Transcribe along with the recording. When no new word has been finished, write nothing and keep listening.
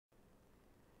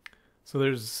So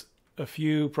there's a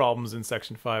few problems in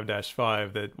section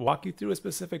 5-5 that walk you through a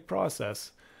specific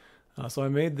process. So I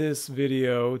made this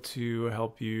video to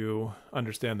help you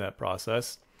understand that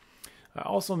process. I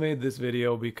also made this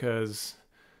video because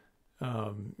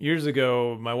years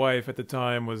ago, my wife at the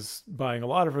time was buying a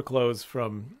lot of her clothes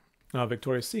from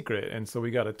Victoria's Secret, and so we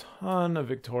got a ton of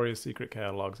Victoria's Secret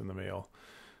catalogs in the mail.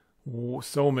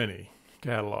 So many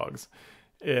catalogs.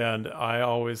 And I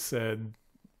always said,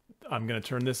 I'm going to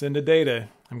turn this into data.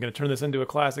 I'm going to turn this into a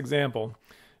class example.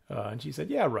 And she said,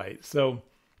 yeah, right. So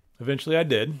eventually I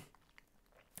did.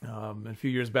 And a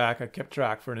few years back, I kept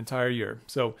track for an entire year.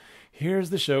 So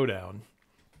here's the showdown.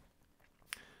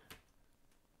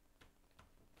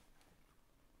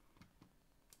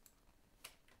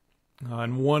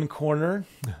 On one corner,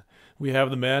 we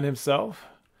have the man himself,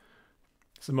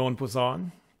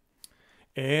 Poisson.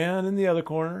 And in the other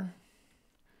corner,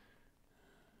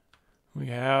 we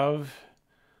have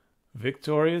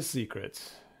Victoria's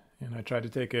Secret. And I tried to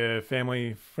take a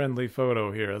family-friendly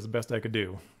photo here. That's the best I could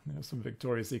do. Some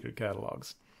Victoria's Secret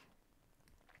catalogs.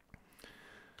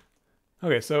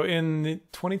 Okay, so in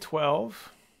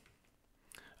 2012,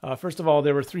 first of all,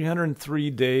 there were 303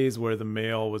 days where the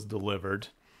mail was delivered.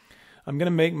 I'm going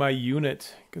to make my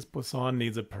unit, because Poisson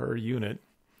needs a per unit,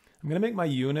 I'm going to make my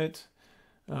unit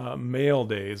mail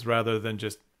days rather than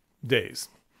just days.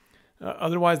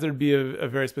 Otherwise, there'd be a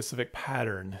very specific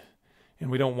pattern, and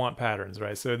we don't want patterns,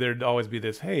 right? So there'd always be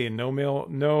this, hey, no mail,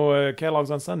 no catalogs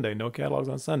on Sunday, no catalogs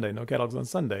on Sunday, no catalogs on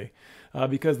Sunday,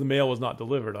 because the mail was not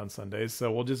delivered on Sundays.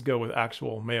 So we'll just go with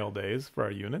actual mail days for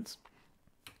our units.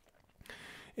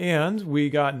 And we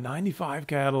got 95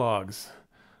 catalogs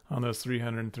on those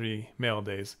 303 mail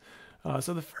days.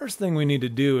 So the first thing we need to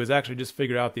do is actually just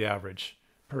figure out the average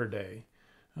per day.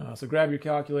 So grab your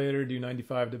calculator, do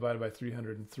 95 divided by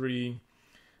 303,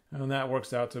 and that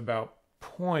works out to about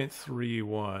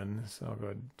 0.31. So I'll go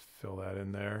ahead and fill that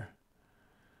in there.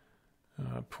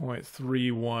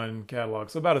 0.31 catalog,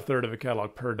 so about a third of a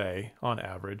catalog per day on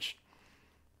average.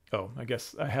 Oh, I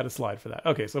guess I had a slide for that.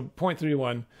 Okay, so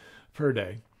 0.31 per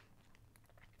day.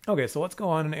 Okay, so let's go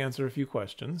on and answer a few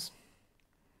questions.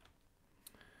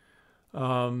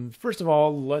 First of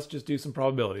all, let's just do some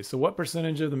probabilities. So what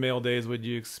percentage of the mail days would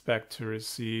you expect to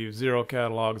receive 0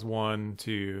 catalogs, 1,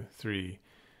 2, 3,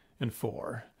 and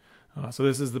 4? So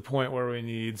this is the point where we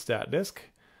need StatDisk.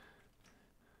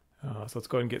 So let's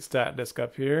go ahead and get StatDisk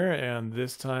up here, and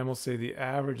this time we'll say the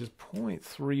average is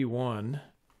 0.31.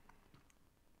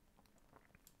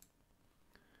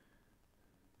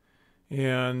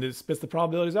 And it spits the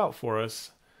probabilities out for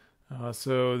us.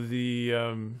 So the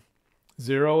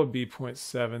 0 would be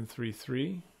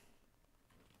 0.733.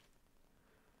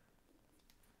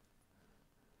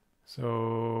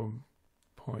 So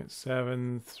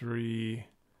 0.733.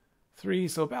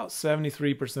 So about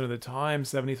 73% of the time,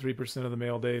 73% of the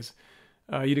mail days,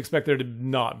 you'd expect there to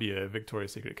not be a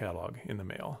Victoria's Secret catalog in the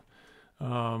mail.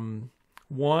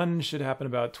 1 should happen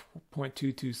about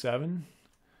 0.227.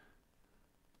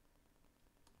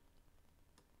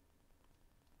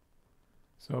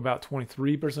 So about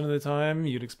 23% of the time,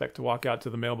 you'd expect to walk out to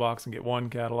the mailbox and get 1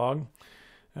 catalog.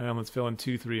 And let's fill in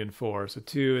 2, 3, and 4. So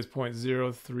 2 is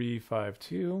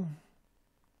 0.0352.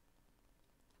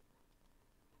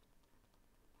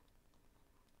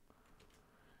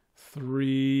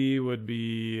 3 would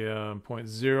be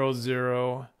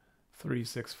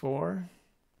 0.00364.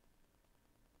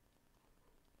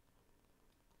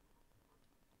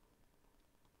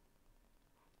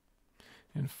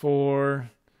 And 4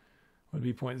 would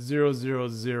be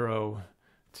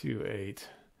 0.00028.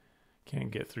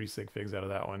 Can't get 3 sig figs out of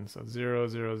that one. So 0,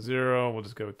 0, 0, we'll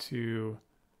just go 2,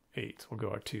 8. We'll go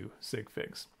our 2 sig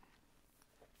figs.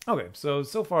 Okay, so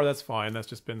far that's fine. That's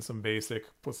just been some basic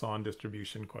Poisson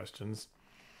distribution questions.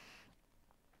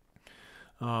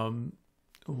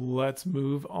 Let's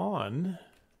move on.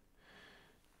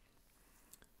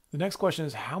 The next question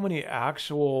is, how many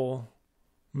actual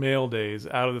mail days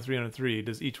out of the 303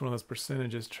 does each one of those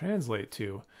percentages translate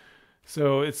to?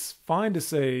 So it's fine to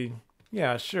say,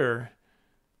 yeah, sure,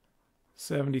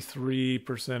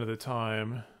 73% of the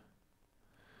time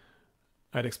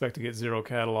I'd expect to get 0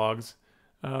 catalogs.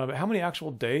 But how many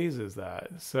actual days is that?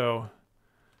 So,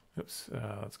 oops,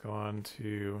 let's go on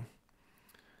to,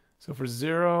 so for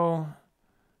 0,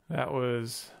 that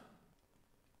was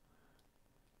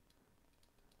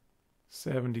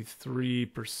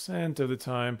 73% of the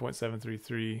time,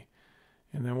 0.733.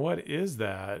 And then what is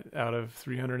that out of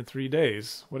 303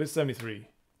 days? What is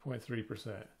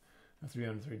 73.3% of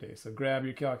 303 days? So grab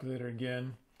your calculator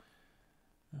again.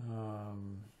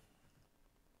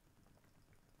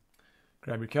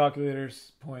 Grab your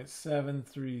calculators.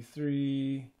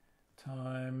 0.733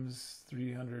 times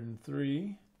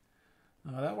 303.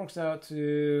 That works out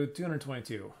to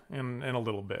 222 and a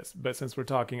little bit. But since we're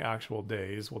talking actual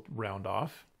days, we'll round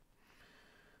off.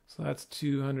 So that's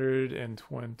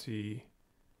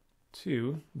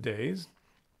 222 days.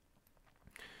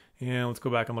 And let's go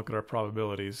back and look at our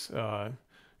probabilities.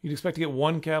 You'd expect to get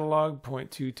one catalog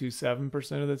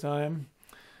 0.227% of the time.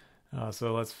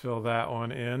 So let's fill that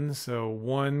one in. So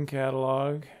one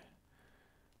catalog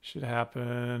should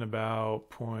happen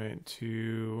about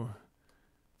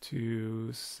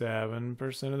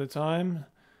 0.227% of the time.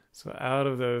 So out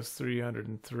of those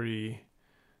 303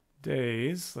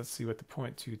 days, let's see what the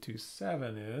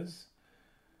 0.227 is.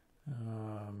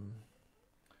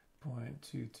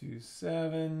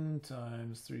 0.227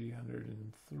 times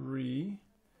 303.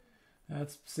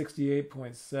 That's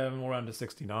 68.7. We'll round to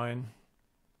 69.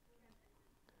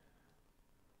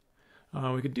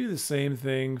 We could do the same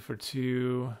thing for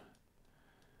 2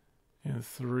 and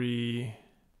 3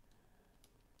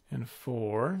 and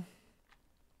 4.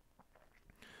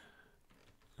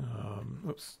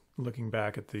 Oops, looking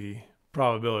back at the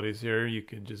probabilities here, you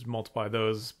could just multiply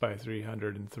those by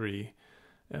 303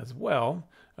 as well.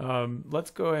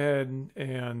 Let's go ahead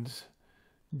and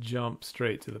jump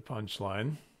straight to the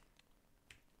punchline.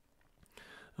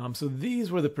 So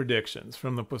these were the predictions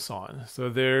from the Poisson. So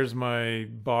there's my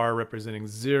bar representing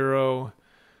 0,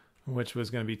 which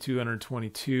was going to be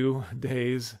 222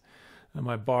 days. And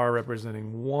my bar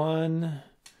representing 1,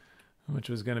 which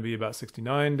was going to be about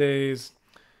 69 days.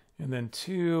 And then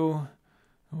 2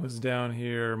 was down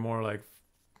here more like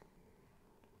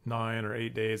 9 or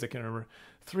 8 days. I can't remember.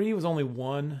 3 was only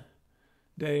 1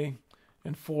 day.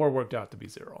 And 4 worked out to be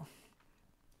 0.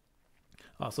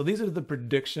 So these are the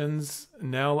predictions.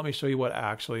 Now let me show you what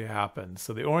actually happened.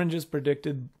 So the orange is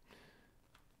predicted.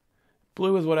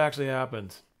 Blue is what actually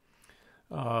happened.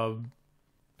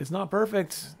 It's not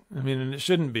perfect. I mean, and it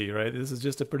shouldn't be, right? This is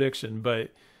just a prediction,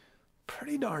 but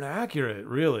pretty darn accurate,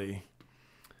 really.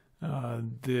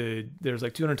 There's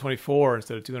like 224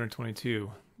 instead of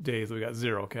 222 days. We got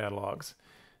 0 catalogs.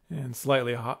 And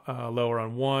slightly lower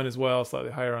on 1 as well,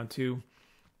 slightly higher on 2.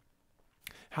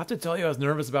 Have to tell you, I was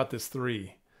nervous about this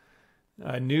 3.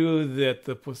 I knew that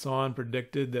the Poisson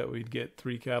predicted that we'd get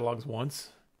 3 catalogs once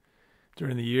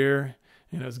during the year,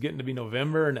 and it was getting to be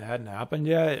November and it hadn't happened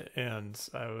yet, and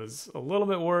I was a little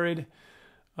bit worried.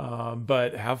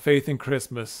 But have faith in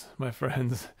Christmas, my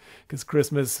friends, because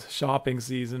Christmas shopping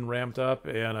season ramped up,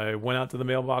 and I went out to the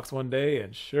mailbox one day,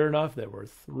 and sure enough, there were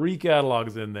 3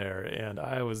 catalogs in there, and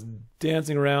I was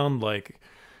dancing around like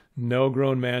no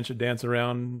grown man should dance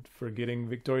around for getting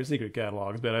Victoria's Secret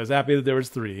catalogs, but I was happy that there was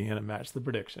 3 and it matched the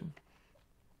prediction.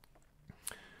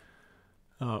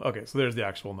 Okay, so there's the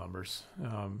actual numbers.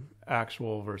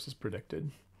 Actual versus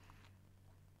predicted.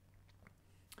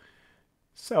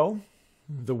 So,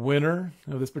 the winner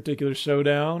of this particular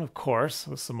showdown, of course,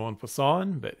 was Simone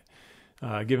Poisson, but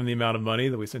given the amount of money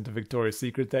that we sent to Victoria's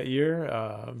Secret that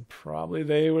year, probably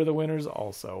they were the winners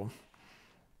also.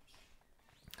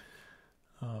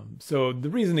 So the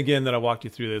reason, again, that I walked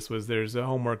you through this was there's a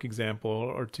homework example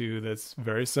or two that's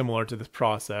very similar to this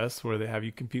process where they have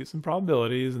you compute some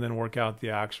probabilities and then work out the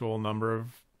actual number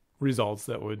of results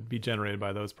that would be generated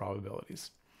by those probabilities.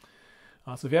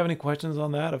 So if you have any questions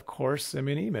on that, of course, send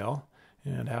me an email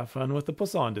and have fun with the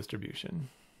Poisson distribution.